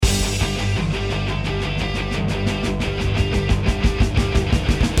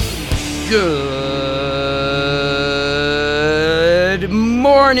Good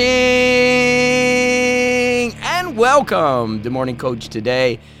morning and welcome to Morning Coach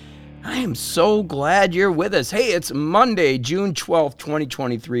Today. I am so glad you're with us. Hey, it's Monday, June 12th,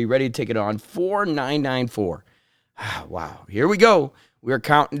 2023. Ready to take it on 4994. Wow, here we go. We're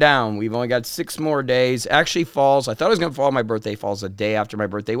counting down. We've only got 6 more days. Actually falls. I thought it was going to fall. My birthday falls a day after my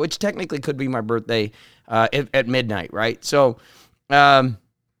birthday, which technically could be my birthday at midnight, right? So,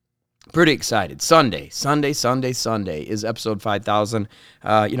 pretty excited. Sunday is episode 5,000.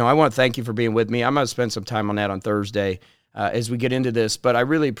 I want to thank you for being with me. I'm going to spend some time on that on Thursday as we get into this, but I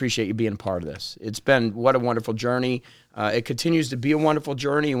really appreciate you being a part of this. It's been what a wonderful journey. It continues to be a wonderful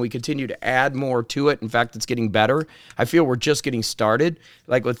journey, and we continue to add more to it. In fact, it's getting better. I feel we're just getting started.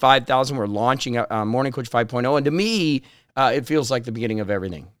 Like with 5,000, we're launching Morning Coach 5.0, and to me, it feels like the beginning of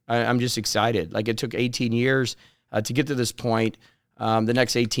everything. I'm just excited. Like it took 18 years to get to this point. The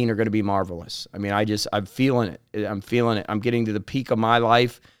next 18 are going to be marvelous. I mean, I'm feeling it. I'm getting to the peak of my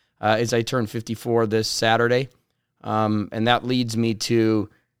life as I turn 54 this Saturday. And that leads me to,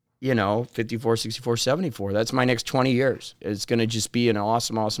 54, 64, 74. That's my next 20 years. It's going to just be an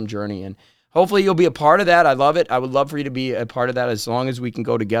awesome, awesome journey. And hopefully you'll be a part of that. I love it. I would love for you to be a part of that as long as we can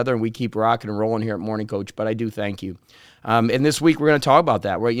go together and we keep rocking and rolling here at Morning Coach. But I do thank you. And this week we're going to talk about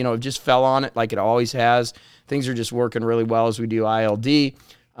that, where, it just fell on it like it always has. Things are just working really well as we do ILD. We're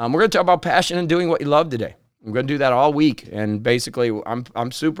going to talk about passion and doing what you love today. I'm going to do that all week. And basically,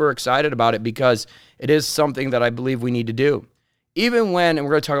 I'm super excited about it because it is something that I believe we need to do. Even when, and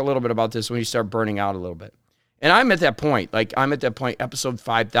we're going to talk a little bit about this when you start burning out a little bit. And I'm at that point, episode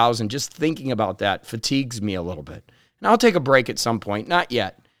 5,000, just thinking about that fatigues me a little bit. And I'll take a break at some point, not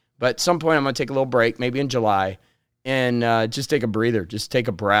yet, but at some point I'm going to take a little break, maybe in July, and just take a breather, just take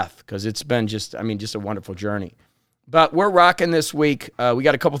a breath, because it's been just a wonderful journey. But we're rocking this week. We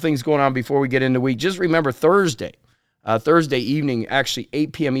got a couple things going on before we get into the week. Just remember Thursday evening, actually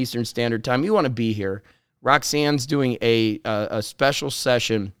 8 p.m. Eastern Standard Time. You want to be here. Roxanne's doing a special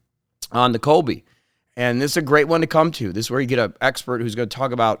session on the Colby. And this is a great one to come to. This is where you get an expert who's going to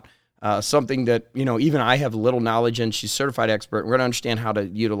talk about something that, even I have little knowledge in. She's a certified expert. We're going to understand how to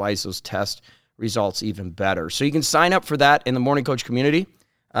utilize those test results even better. So you can sign up for that in the Morning Coach community.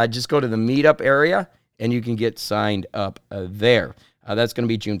 Just go to the meetup area, and you can get signed up there. That's going to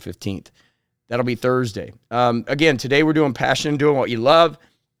be June 15th. That'll be Thursday. Again, today we're doing passion and doing what you love.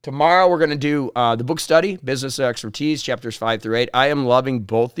 Tomorrow we're going to do the book study, Business Expertise, chapters 5 through 8. I am loving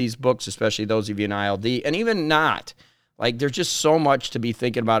both these books, especially those of you in ILD, and even not. Like, there's just so much to be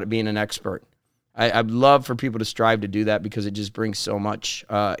thinking about it being an expert. I'd love for people to strive to do that because it just brings so much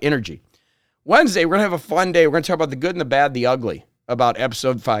energy. Wednesday, we're going to have a fun day. We're going to talk about the good and the bad, the ugly, about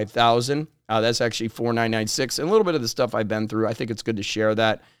episode 5,000. That's actually 4996, and a little bit of the stuff I've been through. I think it's good to share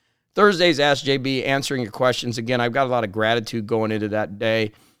that. Thursday's Ask JB, answering your questions. Again, I've got a lot of gratitude going into that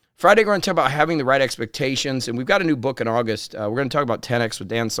day. Friday, we're going to talk about having the right expectations, and we've got a new book in August. We're going to talk about 10X with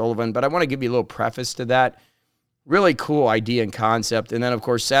Dan Sullivan, but I want to give you a little preface to that. Really cool idea and concept. And then, of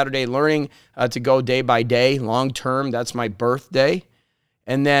course, Saturday, learning to go day by day, long term. That's my birthday.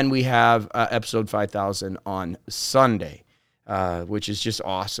 And then we have episode 5,000 on Sunday, which is just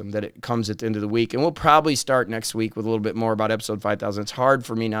awesome that it comes at the end of the week. And we'll probably start next week with a little bit more about episode 5,000. It's hard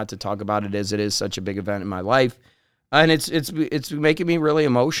for me not to talk about it as it is such a big event in my life. And it's making me really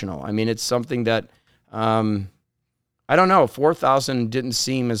emotional. I mean, it's something that, I don't know, 4,000 didn't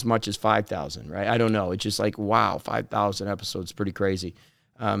seem as much as 5,000, right? I don't know. It's just like, wow, 5,000 episodes, pretty crazy.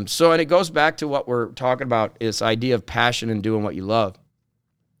 And it goes back to what we're talking about, this idea of passion and doing what you love.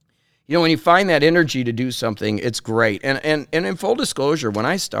 When you find that energy to do something, it's great. And in full disclosure, when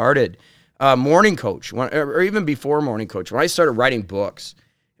I started Morning Coach, or even before Morning Coach, when I started writing books,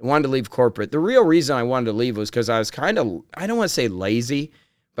 I wanted to leave corporate. The real reason I wanted to leave was because I was kind of, I don't want to say lazy,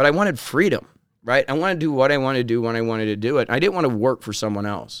 but I wanted freedom, right? I wanted to do what I wanted to do when I wanted to do it. I didn't want to work for someone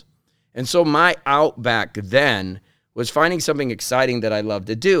else. And so my out back then was finding something exciting that I love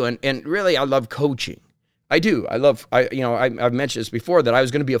to do. And really, I love coaching. I do. I've mentioned this before, that I was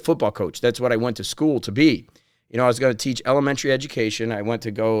going to be a football coach. That's what I went to school to be. I was going to teach elementary education. I went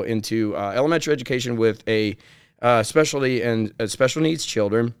to go into elementary education with a specialty in special needs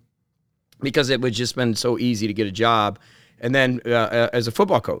children, because it would just been so easy to get a job. And then as a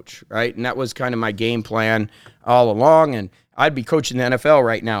football coach, right? And that was kind of my game plan all along. And I'd be coaching the NFL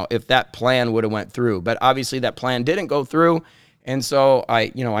right now if that plan would have went through. But obviously that plan didn't go through. And so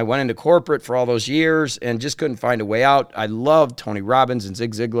I went into corporate for all those years and just couldn't find a way out. I loved Tony Robbins and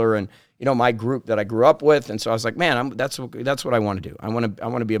Zig Ziglar and, my group that I grew up with. And so I was like, man, that's what I want to do. I want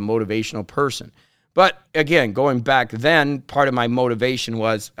to be a motivational person. But again, going back then, part of my motivation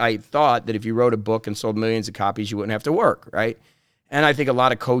was I thought that if you wrote a book and sold millions of copies, you wouldn't have to work, right? And I think a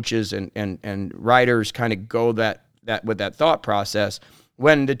lot of coaches and writers kind of go that with that thought process,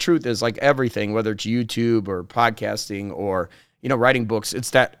 when the truth is, like everything, whether it's YouTube or podcasting or writing books,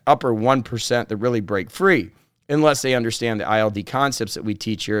 it's that upper 1% that really break free, unless they understand the ILD concepts that we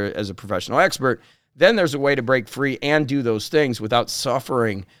teach here as a professional expert. Then there's a way to break free and do those things without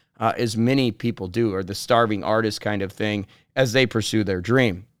suffering as many people do, or the starving artist kind of thing, as they pursue their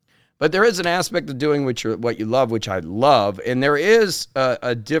dream. But there is an aspect of doing what you love, which I love, and there is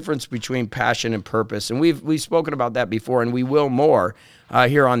a difference between passion and purpose. And we've spoken about that before, and we will more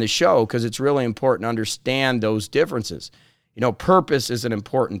here on the show, because it's really important to understand those differences. Purpose is an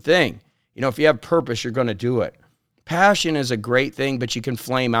important thing. If you have purpose, you're going to do it. Passion is a great thing, but you can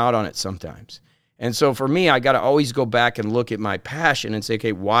flame out on it sometimes. And so for me, I got to always go back and look at my passion and say,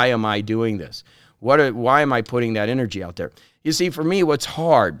 okay, why am I doing this? Why am I putting that energy out there? You see, for me, what's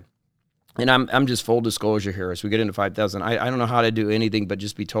hard, and I'm just full disclosure here as we get into 5,000, I don't know how to do anything but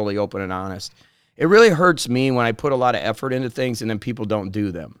just be totally open and honest. It really hurts me when I put a lot of effort into things and then people don't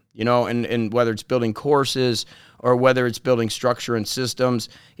do them, and whether it's building courses or whether it's building structure and systems,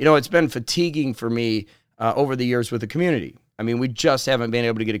 it's been fatiguing for me over the years with the community. I mean, we just haven't been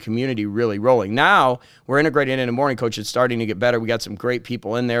able to get a community really rolling. Now, we're integrated into Morning Coach. It's starting to get better. We got some great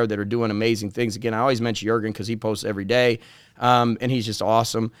people in there that are doing amazing things. Again, I always mention Jurgen because he posts every day, and he's just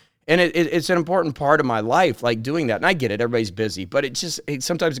awesome. And it's an important part of my life, like doing that. And I get it. Everybody's busy. But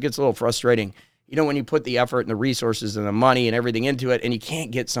sometimes it gets a little frustrating, when you put the effort and the resources and the money and everything into it, and you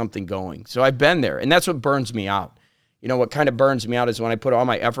can't get something going. So I've been there, and that's what burns me out. What kind of burns me out is when I put all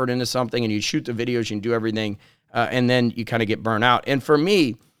my effort into something and you shoot the videos, you do everything, and then you kind of get burnt out. And for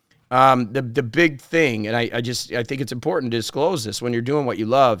me, the big thing, and I think it's important to disclose this when you're doing what you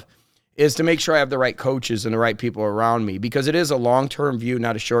love, is to make sure I have the right coaches and the right people around me, because it is a long-term view,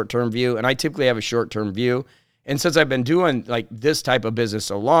 not a short-term view. And I typically have a short-term view. And since I've been doing like this type of business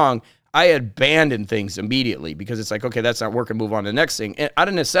so long, I abandon things immediately because it's like, okay, that's not working, move on to the next thing. And out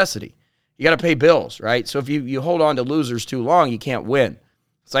of necessity. You got to pay bills, right? So if you hold on to losers too long, you can't win.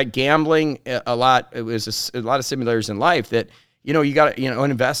 It's like gambling a lot. It was a lot of simulators in life that, you got to,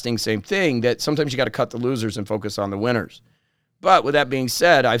 investing, same thing, that sometimes you got to cut the losers and focus on the winners. But with that being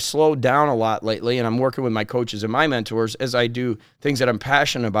said, I've slowed down a lot lately, and I'm working with my coaches and my mentors as I do things that I'm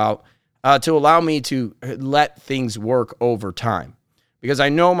passionate about to allow me to let things work over time. Because I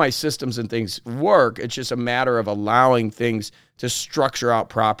know my systems and things work. It's just a matter of allowing things to structure out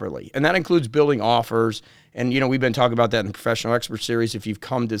properly. And that includes building offers. And, we've been talking about that in the Professional Expert Series. If you've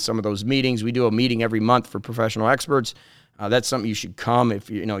come to some of those meetings, we do a meeting every month for professional experts. That's something you should come if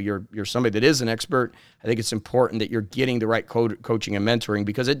you're somebody that is an expert. I think it's important that you're getting the right coaching and mentoring,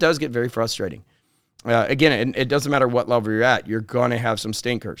 because it does get very frustrating. Again, it doesn't matter what level you're at. You're going to have some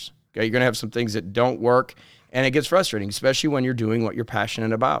stinkers. Okay, you're going to have some things that don't work. And it gets frustrating, especially when you're doing what you're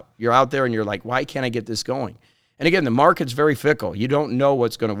passionate about. You're out there and you're like, why can't I get this going? And again, the market's very fickle. You don't know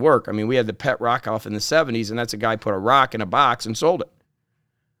what's going to work. I mean, we had the pet rock off in the 70s, and that's a guy put a rock in a box and sold it.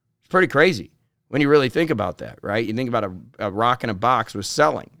 It's pretty crazy when you really think about that, right? You think about a rock in a box was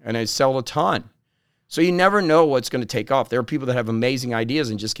selling, and it sold a ton. So you never know what's going to take off. There are people that have amazing ideas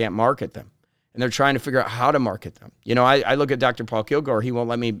and just can't market them. And they're trying to figure out how to market them. I look at Dr. Paul Kilgore. He won't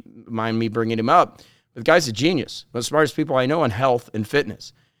let me mind me bringing him up. But the guy's a genius. One of the smartest people I know in health and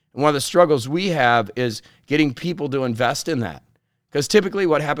fitness. And one of the struggles we have is getting people to invest in that. Because typically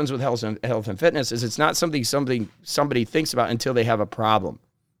what happens with health and fitness is it's not something somebody thinks about until they have a problem.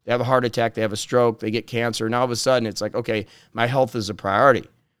 They have a heart attack, they have a stroke, they get cancer, and all of a sudden it's like, okay, my health is a priority.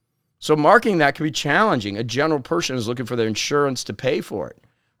 So marketing that can be challenging. A general person is looking for their insurance to pay for it,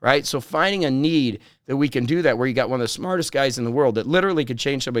 right? So finding a need that we can do that, where you got one of the smartest guys in the world that literally could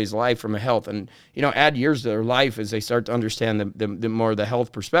change somebody's life from a health and, add years to their life as they start to understand the more the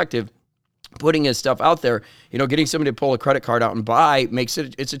health perspective, putting his stuff out there, getting somebody to pull a credit card out and buy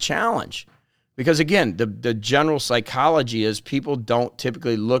it's a challenge. Because again, the general psychology is people don't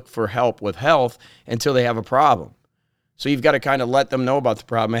typically look for help with health until they have a problem. So you've got to kind of let them know about the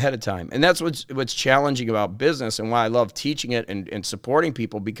problem ahead of time. And that's what's challenging about business, and why I love teaching it and supporting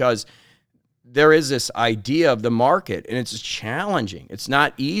people, because there is this idea of the market, and it's challenging. It's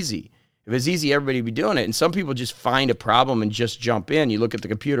not easy. If it's easy, everybody would be doing it. And some people just find a problem and just jump in. You look at the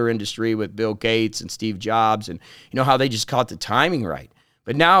computer industry with Bill Gates and Steve Jobs, and how they just caught the timing right.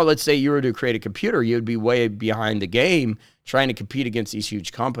 But now, let's say you were to create a computer, you would be way behind the game trying to compete against these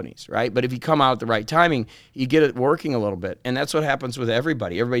huge companies, right? But if you come out at the right timing, you get it working a little bit. And that's what happens with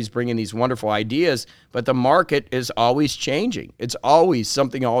everybody. Everybody's bringing these wonderful ideas, but the market is always changing. It's always,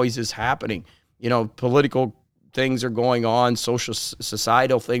 something always is happening. Political things are going on,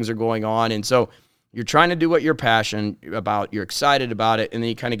 societal things are going on. And so you're trying to do what you're passionate about, you're excited about it, and then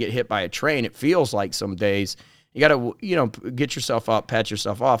you kind of get hit by a train. It feels like some days. You got to, get yourself up, pat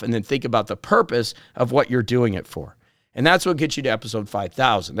yourself off, and then think about the purpose of what you're doing it for. And that's what gets you to episode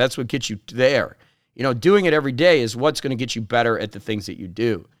 5,000. That's what gets you there. Doing it every day is what's going to get you better at the things that you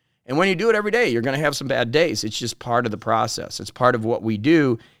do. And when you do it every day, you're going to have some bad days. It's just part of the process. It's part of what we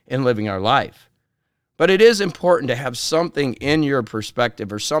do in living our life. But it is important to have something in your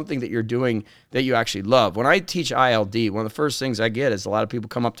perspective or something that you're doing that you actually love. When I teach ILD, one of the first things I get is a lot of people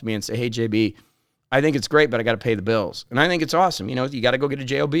come up to me and say, hey, JB, I think it's great, but I got to pay the bills. And I think it's awesome. You got to go get a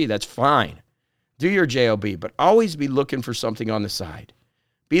JOB. That's fine. Do your JOB, but always be looking for something on the side.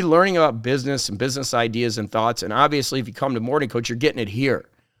 Be learning about business and business ideas and thoughts. And obviously, if you come to Morning Coach, you're getting it here.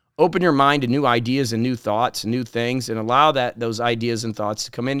 Open your mind to new ideas and new thoughts and new things, and allow those ideas and thoughts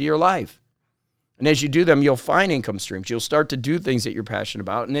to come into your life. And as you do them, you'll find income streams. You'll start to do things that you're passionate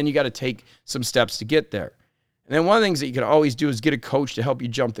about, and then you got to take some steps to get there. And then one of the things that you can always do is get a coach to help you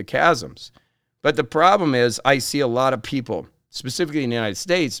jump the chasms. But the problem is I see a lot of people, specifically in the United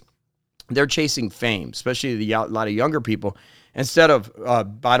States, they're chasing fame, especially a lot of younger people, instead of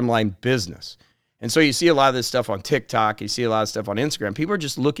bottom line business. And so you see a lot of this stuff on TikTok. You see a lot of stuff on Instagram. People are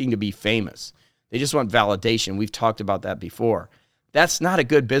just looking to be famous. They just want validation. We've talked about that before. That's not a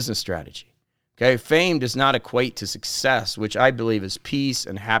good business strategy. Okay, fame does not equate to success, which I believe is peace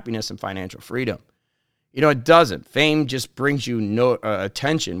and happiness and financial freedom. It doesn't. Fame just brings you no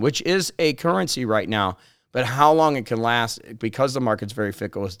attention, which is a currency right now, but how long it can last, because the market's very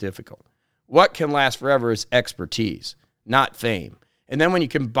fickle, is difficult. What can last forever is expertise, not fame. And then when you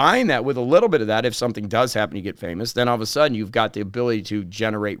combine that with a little bit of that, if something does happen, you get famous, then all of a sudden you've got the ability to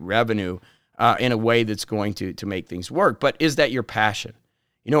generate revenue in a way that's going to make things work. But is that your passion?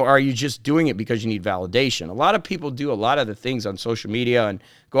 Are you just doing it because you need validation? A lot of people do a lot of the things on social media and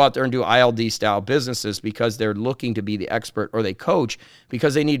go out there and do ILD-style businesses because they're looking to be the expert, or they coach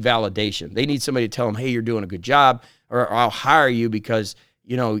because they need validation. They need somebody to tell them, hey, you're doing a good job, or I'll hire you because,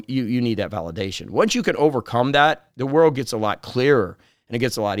 you need that validation. Once you can overcome that, the world gets a lot clearer and it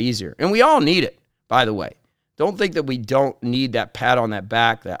gets a lot easier. And we all need it, by the way. Don't think that we don't need that pat on that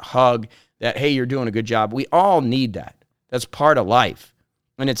back, that hug, that, hey, you're doing a good job. We all need that. That's part of life.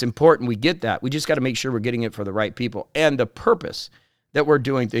 And it's important we get that. We just got to make sure we're getting it for the right people. And the purpose that we're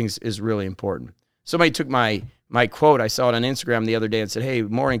doing things is really important. Somebody took my quote. I saw it on Instagram the other day and said, hey,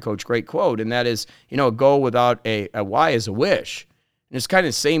 Morning Coach, great quote. And that is, a goal without a why is a wish. And it's kind of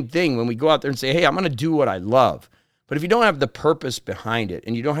the same thing when we go out there and say, hey, I'm going to do what I love. But if you don't have the purpose behind it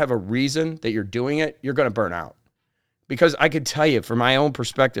and you don't have a reason that you're doing it, you're going to burn out. Because I could tell you from my own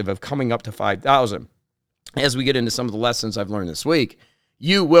perspective of coming up to 5,000, as we get into some of the lessons I've learned this week,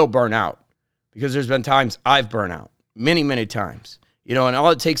 you will burn out, because there's been times I've burned out, many, many times. And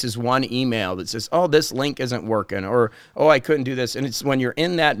all it takes is one email that says, oh, this link isn't working, or, oh, I couldn't do this. And it's when you're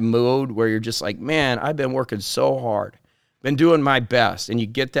in that mode where you're just like, man, I've been working so hard, been doing my best. And you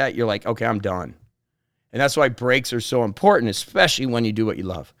get that, you're like, okay, I'm done. And that's why breaks are so important, especially when you do what you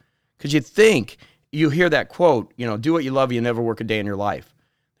love. Because you hear that quote, do what you love, you never work a day in your life.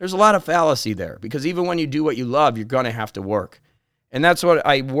 There's a lot of fallacy there, because even when you do what you love, you're going to have to work. And that's what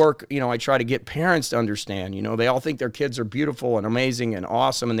I I try to get parents to understand. They all think their kids are beautiful and amazing and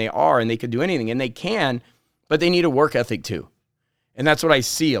awesome, and they are, and they can do anything, and they can, but they need a work ethic too. And that's what I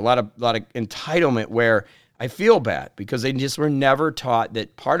see, a lot of entitlement, where I feel bad because they just were never taught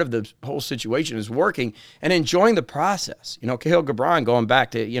that part of the whole situation is working and enjoying the process. Khalil Gibran, going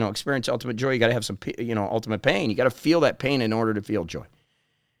back to, experience ultimate joy, you got to have some, ultimate pain. You got to feel that pain in order to feel joy.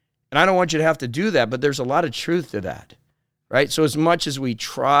 And I don't want you to have to do that, but there's a lot of truth to that. Right? So as much as we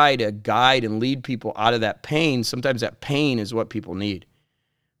try to guide and lead people out of that pain, sometimes that pain is what people need,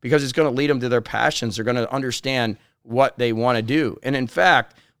 because it's going to lead them to their passions. They're going to understand what they want to do. And in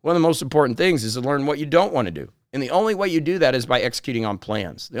fact, one of the most important things is to learn what you don't want to do. And the only way you do that is by executing on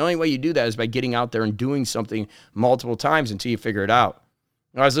plans. The only way you do that is by getting out there and doing something multiple times until you figure it out.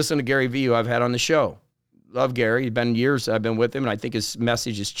 I was listening to Gary Vee, who I've had on the show. Love Gary. It's been years that I've been with him, and I think his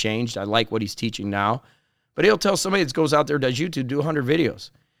message has changed. I like what he's teaching now. But he'll tell somebody that goes out there, does YouTube, do 100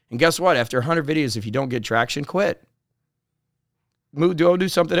 videos. And guess what? After 100 videos, if you don't get traction, quit. Go do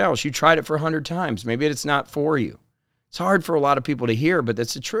something else. You tried it for 100 times. Maybe it's not for you. It's hard for a lot of people to hear, but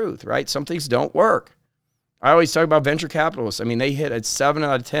that's the truth, right? Some things don't work. I always talk about venture capitalists. They hit a 7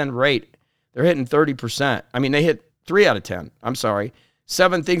 out of 10 rate. They're hitting 30%. They hit 3 out of 10. I'm sorry.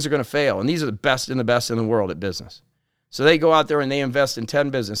 7 things are going to fail. And these are the best in the world at business. So they go out there and they invest in 10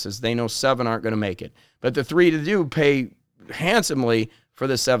 businesses. They know 7 aren't going to make it. But the 3 that do pay handsomely for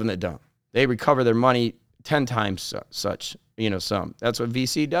the 7 that don't. They recover their money 10 times such, some. That's what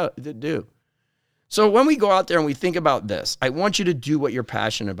VC do. So when we go out there and we think about this, I want you to do what you're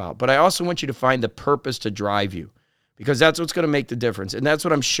passionate about, but I also want you to find the purpose to drive you, because that's what's going to make the difference. And that's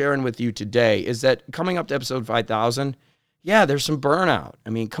what I'm sharing with you today, is that coming up to episode 5,000, yeah, there's some burnout. I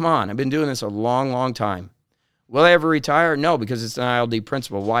mean, come on. I've been doing this a long, long time. Will I ever retire? No, because it's an ILD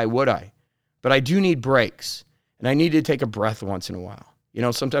principle. Why would I? But I do need breaks, and I need to take a breath once in a while.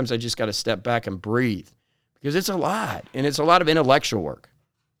 Sometimes I just got to step back and breathe, because it's a lot, and it's a lot of intellectual work,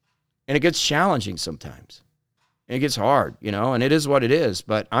 and it gets challenging sometimes, and it gets hard, and it is what it is,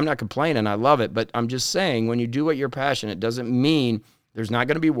 but I'm not complaining. I love it, but I'm just saying, when you do what you're passionate, it doesn't mean there's not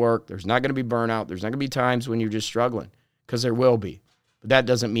going to be work, there's not going to be burnout, there's not going to be times when you're just struggling, because there will be, but that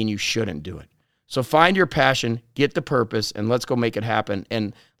doesn't mean you shouldn't do it. So find your passion, get the purpose, and let's go make it happen,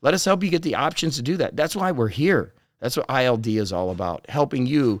 and let us help you get the options to do that. That's why we're here. That's what ILD is all about, helping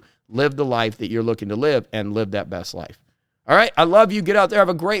you live the life that you're looking to live and live that best life. All right, I love you. Get out there, have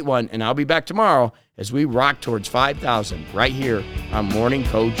a great one, and I'll be back tomorrow as we rock towards 5,000 right here on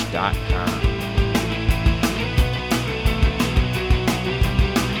morningcoach.com.